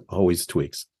 Always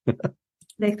tweaks.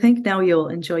 I think now you'll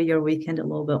enjoy your weekend a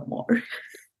little bit more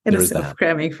instead of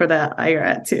cramming for that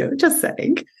IRAT too. Just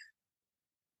saying.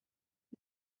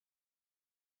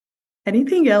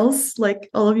 Anything else,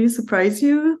 all of you, surprise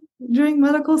you during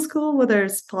medical school, whether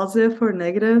it's positive or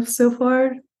negative so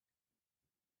far,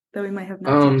 that we might have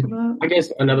not talked about? I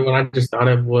guess another one I just thought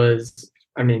of was,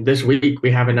 this week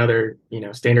we have another,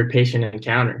 standard patient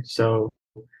encounter. So,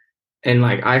 and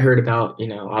I heard about,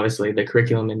 obviously the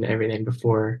curriculum and everything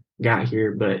before I got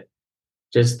here, but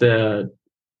just they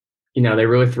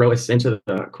really throw us into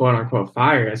the quote unquote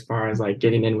fire as far as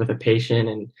getting in with a patient.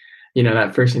 And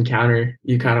that first encounter,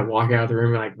 you kind of walk out of the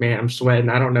room like, man, I'm sweating.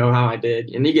 I don't know how I did.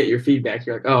 And you get your feedback.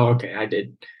 You're like, oh, okay, I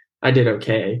did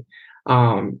okay.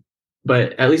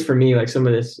 But at least for me, some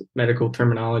of this medical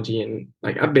terminology and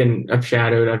I've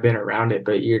shadowed, I've been around it,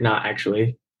 but you're not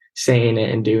actually saying it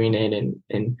and doing it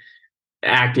and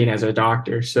acting as a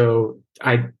doctor. So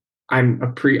I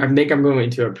think I'm going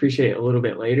to appreciate it a little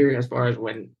bit later as far as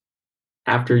when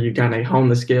after you kind of hone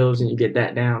the skills and you get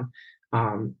that down,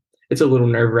 it's a little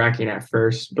nerve-wracking at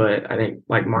first, but I think,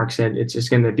 like Mark said, it's just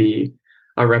going to be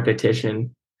a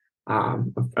repetition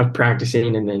of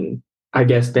practicing. And then I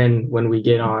guess then when we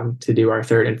get on to do our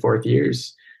third and fourth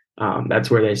years, that's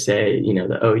where they say,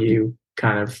 the OU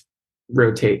kind of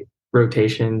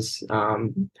rotations.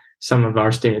 Some of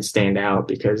our students stand out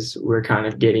because we're kind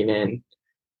of getting in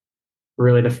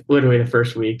really literally the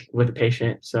first week with a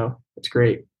patient. So it's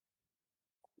great.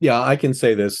 Yeah, I can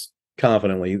say this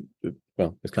confidently,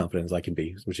 well, as confident as I can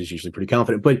be, which is usually pretty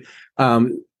confident. But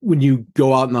when you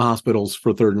go out in the hospitals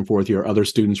for third and fourth year, other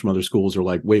students from other schools are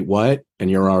like, wait, what?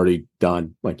 And you're already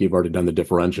done. Like, you've already done the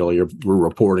differential. We're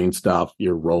reporting stuff.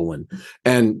 You're rolling.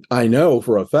 And I know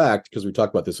for a fact, because we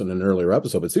talked about this in an earlier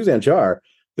episode, but Suzanne, Chaar,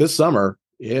 this summer,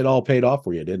 it all paid off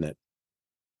for you, didn't it?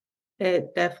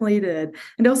 It definitely did.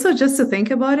 And also, just to think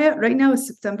about it, right now is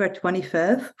September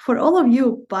 25th. For all of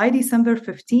you, by December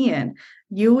 15,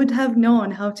 you would have known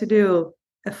how to do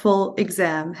a full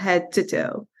exam head to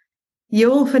toe. You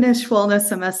will finish wellness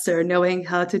semester knowing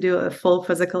how to do a full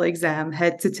physical exam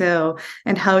head to toe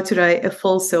and how to write a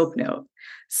full SOAP note.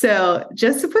 So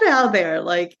just to put it out there,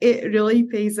 like, it really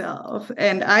pays off.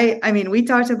 And I mean, we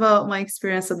talked about my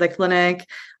experience at the clinic,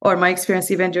 or my experience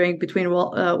even during between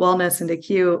wellness and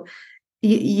acute.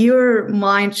 Your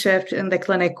mind shift in the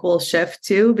clinic will shift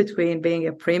too, between being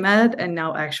a pre-med and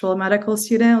now actual medical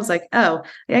student. I was like, oh,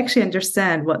 I actually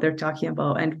understand what they're talking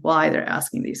about and why they're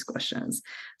asking these questions.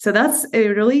 So that's a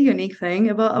really unique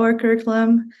thing about our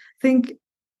curriculum. I think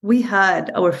we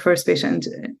had our first patient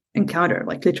encounter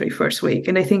like literally first week,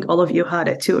 and I think all of you had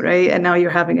it too, right? And now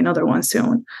you're having another one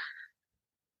soon.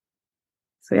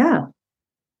 So yeah.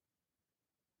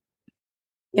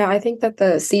 Yeah, I think that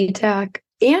the CTAC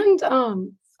and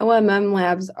OMM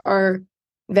labs are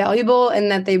valuable in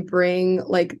that they bring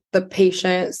like the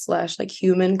patient / like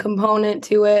human component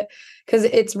to it, because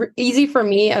it's easy for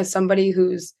me as somebody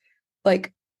who's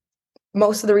like,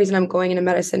 most of the reason I'm going into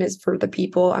medicine is for the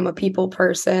people. I'm a people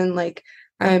person. Like,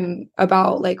 I'm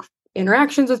about like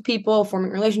interactions with people,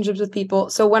 forming relationships with people.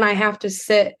 So when I have to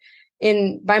sit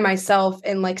in by myself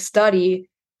and like study,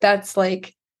 that's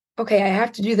like, okay, I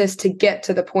have to do this to get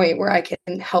to the point where I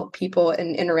can help people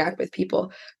and interact with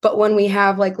people. But when we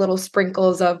have like little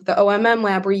sprinkles of the OMM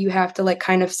lab where you have to like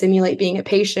kind of simulate being a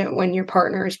patient when your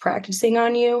partner is practicing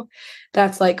on you,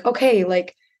 that's like, okay,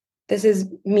 like this is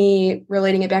me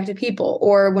relating it back to people.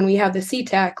 Or when we have the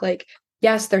CTAC, like,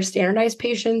 yes, they're standardized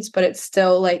patients, but it's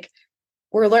still like,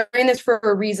 we're learning this for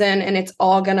a reason, and it's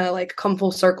all gonna like come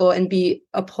full circle and be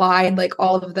applied. Like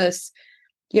all of this,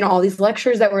 all these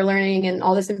lectures that we're learning and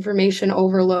all this information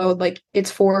overload, like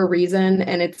it's for a reason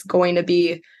and it's going to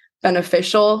be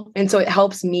beneficial. And so it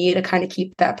helps me to kind of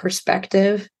keep that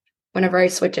perspective whenever I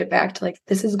switch it back to like,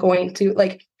 this is going to,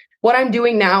 like, what I'm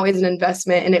doing now is an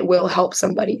investment and it will help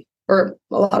somebody or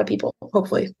a lot of people,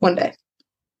 hopefully one day.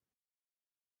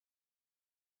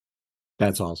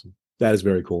 That's awesome. That is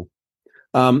very cool.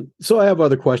 So I have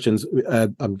other questions.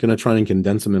 I'm going to try and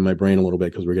condense them in my brain a little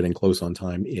bit because we're getting close on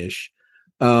time-ish.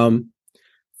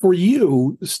 For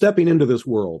you, stepping into this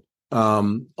world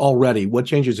already, what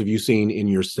changes have you seen in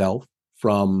yourself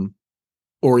from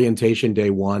orientation day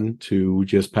one to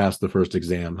just past the first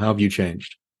exam? How have you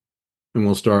changed? And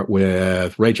we'll start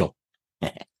with Rachel.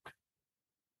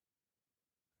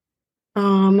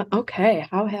 Okay,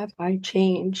 how have I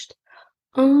changed?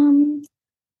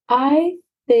 I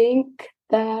think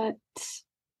that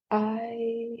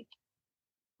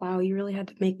wow, you really had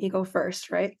to make me go first,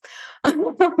 right?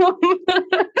 Well,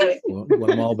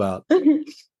 what I'm all about.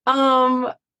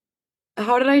 How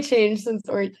did I change since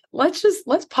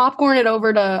let's popcorn it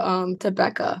over to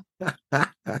Becca.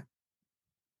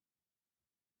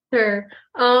 Sure.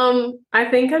 I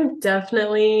think I'm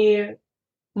definitely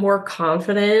more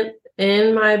confident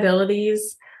in my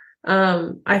abilities.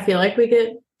 I feel like we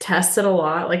get tested a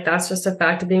lot. Like, that's just a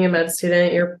fact of being a med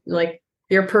student.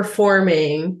 You're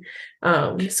performing,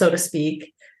 so to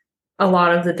speak, a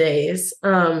lot of the days.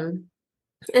 And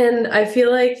I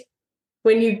feel like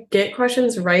when you get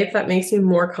questions right, that makes you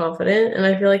more confident. And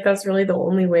I feel like that's really the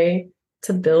only way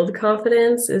to build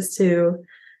confidence, is to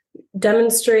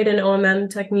demonstrate an OMM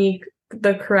technique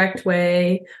the correct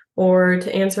way, or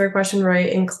to answer a question right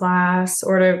in class,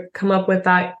 or to come up with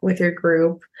that with your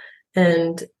group.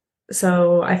 And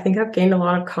so I think I've gained a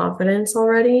lot of confidence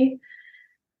already.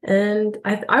 And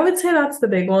I would say that's the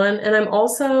big one. And I'm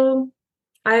also,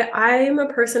 I'm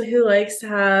a person who likes to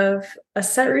have a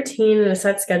set routine and a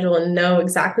set schedule and know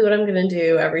exactly what I'm going to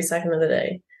do every second of the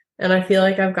day. And I feel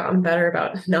like I've gotten better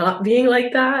about not being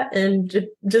like that, and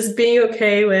just being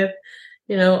okay with,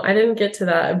 I didn't get to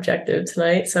that objective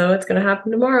tonight, so it's going to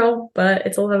happen tomorrow, but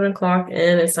it's 11 o'clock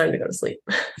and it's time to go to sleep.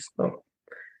 So.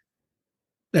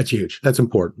 That's huge. That's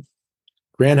important.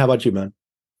 Grant, how about you, man?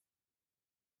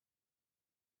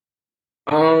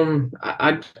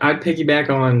 I'd piggyback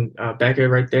on Becca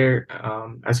right there.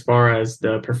 As far as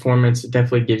the performance, it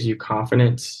definitely gives you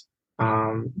confidence.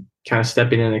 Kind of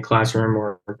stepping in the classroom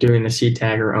or doing the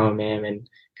CTAG or OMM and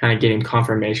kind of getting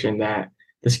confirmation that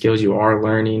the skills you are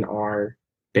learning are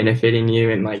benefiting you,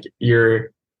 and like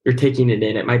you're taking it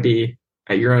in. It might be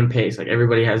at your own pace. Like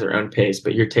everybody has their own pace,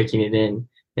 but you're taking it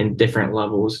in different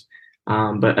levels.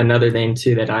 But another thing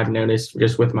too that I've noticed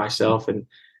just with myself, and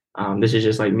this is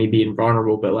just like me being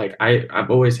vulnerable, but like I've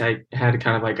always had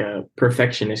kind of like a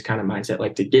perfectionist kind of mindset.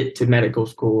 Like to get to medical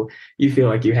school, you feel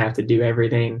like you have to do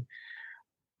everything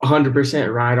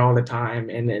 100% right all the time,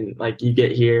 and then like you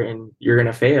get here and you're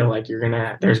gonna fail. Like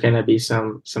there's gonna be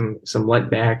some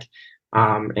letback.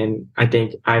 And I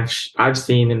think I've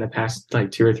seen in the past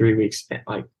like 2 or 3 weeks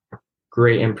like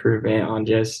great improvement on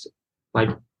just like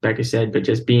Becca said, but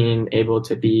just being able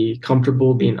to be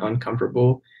comfortable being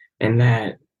uncomfortable, and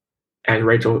that, as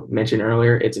Rachel mentioned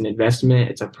earlier, it's an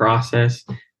investment, it's a process,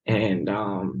 and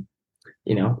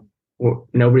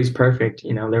nobody's perfect.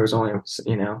 There was only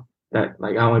that,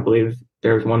 like, I only believe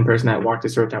there was one person that walked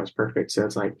this earth that was perfect. So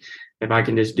it's like, if I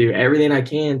can just do everything I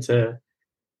can to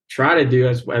try to do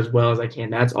as well as I can,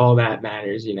 that's all that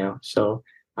matters. So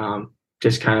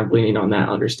just kind of leaning on that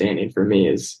understanding for me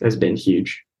has been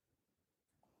huge.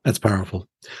 That's powerful.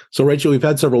 So, Rachel, we've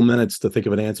had several minutes to think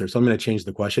of an answer, so I'm going to change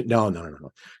the question. No.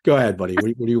 Go ahead, buddy.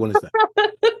 What do you want to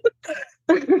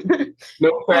say?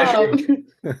 No pressure.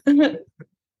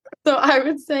 So I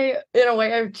would say, in a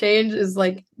way, I've changed is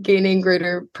like gaining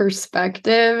greater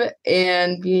perspective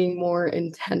and being more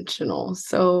intentional.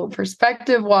 So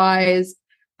perspective-wise,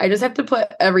 I just have to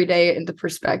put every day into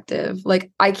perspective. Like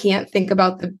I can't think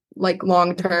about the like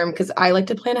long term because I like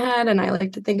to plan ahead and I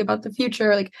like to think about the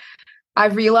future. Like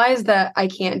I've realized that I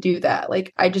can't do that.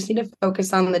 Like I just need to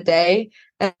focus on the day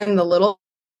and the little.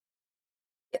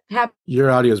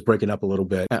 Your audio is breaking up a little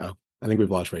bit. Uh-oh. I think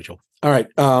we've lost Rachel. All right.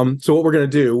 So what we're going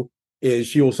to do is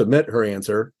she will submit her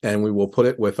answer and we will put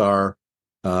it with our,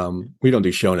 we don't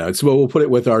do show notes, but we'll put it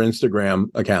with our Instagram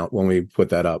account when we put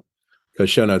that up, because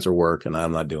show notes are work and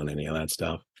I'm not doing any of that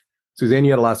stuff. Suzanne,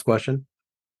 you had a last question?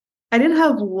 I did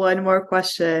have one more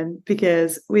question,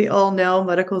 because we all know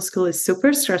medical school is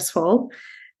super stressful.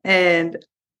 And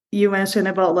you mentioned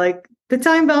about like the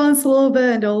time balance a little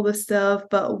bit and all this stuff,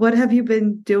 but what have you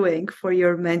been doing for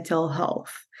your mental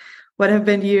health? What have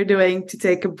been you doing to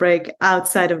take a break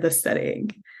outside of the studying?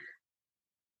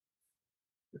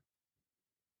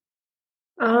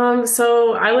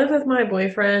 So I live with my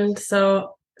boyfriend,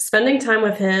 so spending time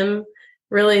with him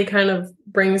really kind of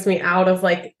brings me out of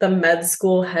like the med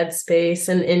school headspace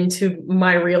and into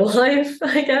my real life,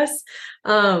 I guess.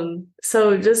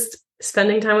 So just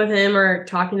spending time with him or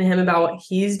talking to him about what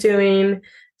he's doing.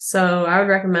 So I would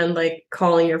recommend like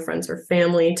calling your friends or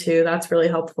family too. That's really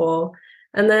helpful.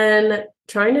 And then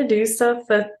trying to do stuff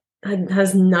that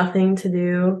has nothing to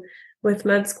do with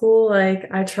med school. Like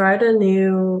I tried a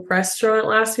new restaurant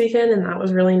last weekend and that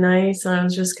was really nice. And I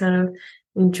was just kind of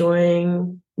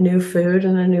enjoying new food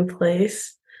in a new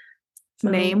place. So,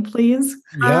 name, please?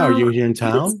 Yeah, are you here in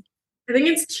town? I think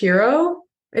it's Chiro.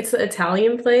 It's the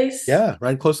Italian place. Yeah,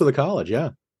 right close to the college. Yeah.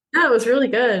 Yeah, it was really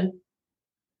good.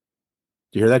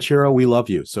 Do you hear that, Chiro? We love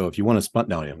you. So if you want to spot,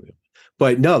 no,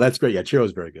 but no, that's great. Yeah,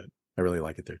 Chiro's very good. I really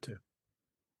like it there too.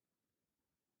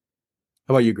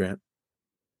 How about you, Grant?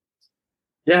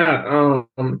 Yeah,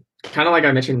 kind of like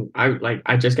I mentioned,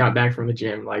 I just got back from the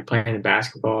gym, like playing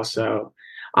basketball. So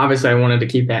obviously I wanted to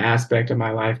keep that aspect of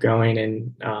my life going,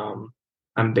 and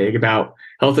I'm big about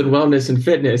health and wellness and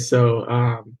fitness. So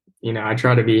I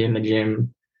try to be in the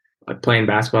gym, like playing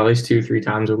basketball at least 2-3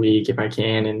 times a week if I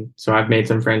can. And so I've made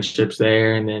some friendships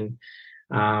there. And then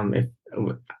if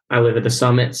I live at the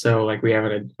Summit, so like we have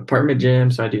an apartment gym,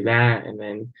 so I do that. And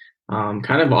then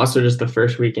kind of also just the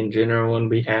first week in general, when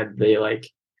we had the like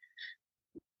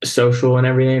social and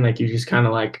everything, like you just kind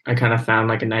of like, I kind of found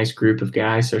like a nice group of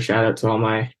guys. So shout out to all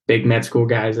my big med school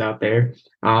guys out there.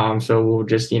 So we'll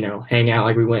just, hang out.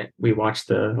 Like we watched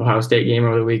the Ohio State game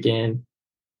over the weekend.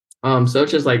 So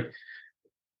it's just like,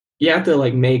 you have to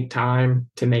like make time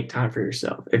for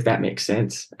yourself, if that makes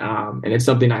sense. And it's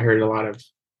something I heard a lot of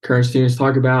current students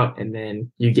talk about. And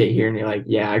then you get here and you're like,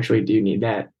 yeah, I actually do need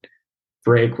that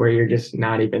break where you're just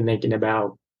not even thinking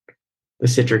about the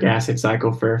citric acid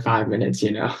cycle for 5 minutes,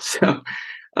 So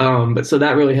But so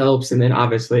that really helps. And then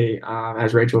obviously,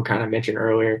 as Rachel kind of mentioned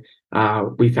earlier,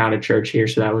 we found a church here,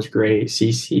 so that was great.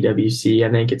 CCWC,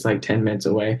 I think it's like 10 minutes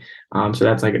away. So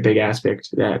that's like a big aspect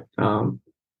that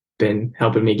been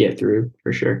helping me get through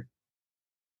for sure.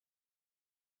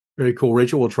 Very cool.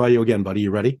 Rachel, we'll try you again, buddy.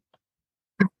 You ready?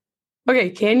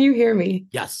 Okay, can you hear me?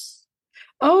 Yes.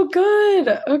 Oh,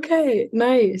 good. Okay,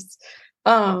 nice.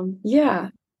 Yeah,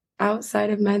 outside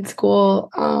of med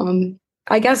school,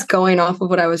 I guess going off of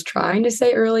what I was trying to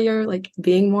say earlier, like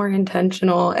being more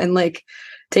intentional and like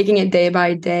taking it day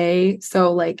by day.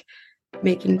 So like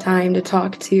making time to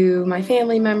talk to my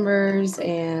family members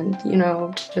and,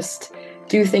 just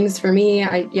do things for me.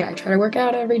 I try to work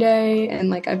out every day, and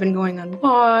like I've been going on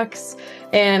walks,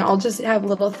 and I'll just have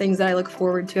little things that I look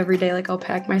forward to every day. Like I'll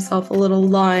pack myself a little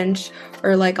lunch,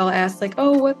 or like I'll ask like,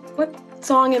 oh, what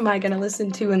song am I going to listen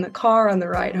to in the car on the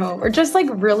ride home? Or just like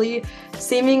really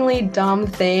seemingly dumb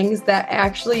things that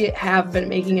actually have been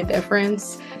making a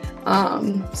difference.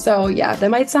 So yeah,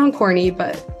 that might sound corny,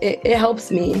 but it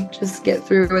helps me just get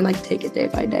through and like take it day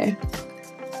by day.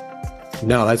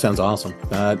 No, that sounds awesome.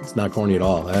 It's not corny at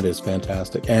all. That is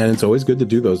fantastic. And it's always good to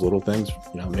do those little things,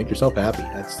 make yourself happy.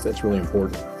 That's really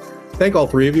important. Thank all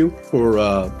three of you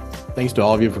thanks to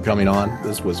all of you for coming on.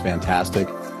 This was fantastic.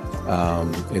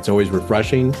 It's always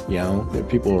refreshing.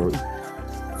 People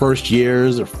are first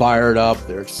years, are fired up,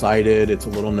 they're excited. It's a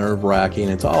little nerve wracking.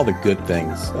 It's all the good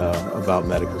things about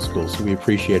medical school. So we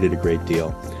appreciate it a great deal.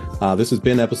 This has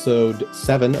been episode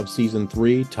 7 of season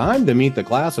 3. Time to meet the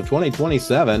class of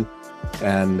 2027.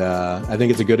 And I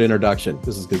think it's a good introduction.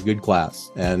 This is a good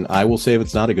class. And I will say if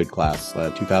it's not a good class,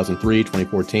 2003,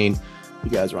 2014, you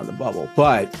guys are on the bubble.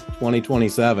 But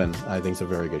 2027, I think is a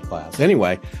very good class.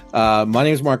 Anyway, my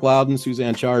name is Mark Loudin.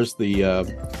 Suzanne Chaar's the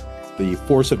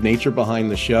force of nature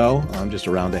behind the show. I'm just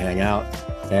around to hang out.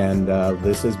 And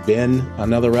this has been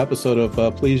another episode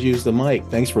of Please Use the Mic.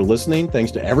 Thanks for listening.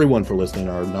 Thanks to everyone for listening.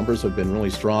 Our numbers have been really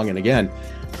strong. And again,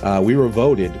 we were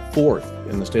voted 4th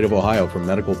in the state of Ohio for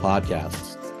medical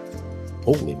podcasts.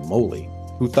 Holy moly.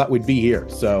 Who thought we'd be here?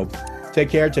 So take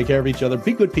care of each other.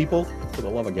 Be good people. For the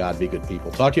love of God, be good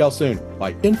people. Talk to y'all soon.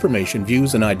 Bye. Information,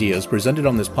 views, and ideas presented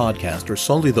on this podcast are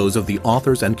solely those of the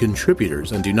authors and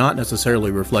contributors and do not necessarily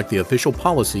reflect the official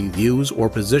policy, views, or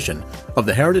position of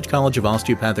the Heritage College of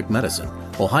Osteopathic Medicine,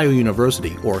 Ohio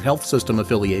University, or health system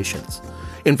affiliations.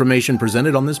 Information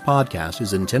presented on this podcast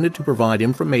is intended to provide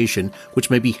information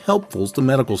which may be helpful to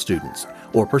medical students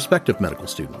or prospective medical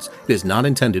students. It is not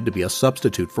intended to be a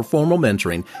substitute for formal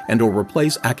mentoring and or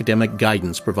replace academic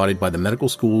guidance provided by the medical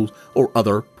schools or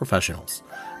other professionals.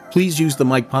 Please Use the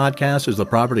Mic podcast is the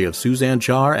property of Suzanne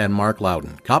Chaar and Mark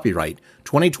Loudin. Copyright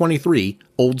 2023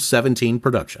 Old 17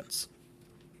 Productions.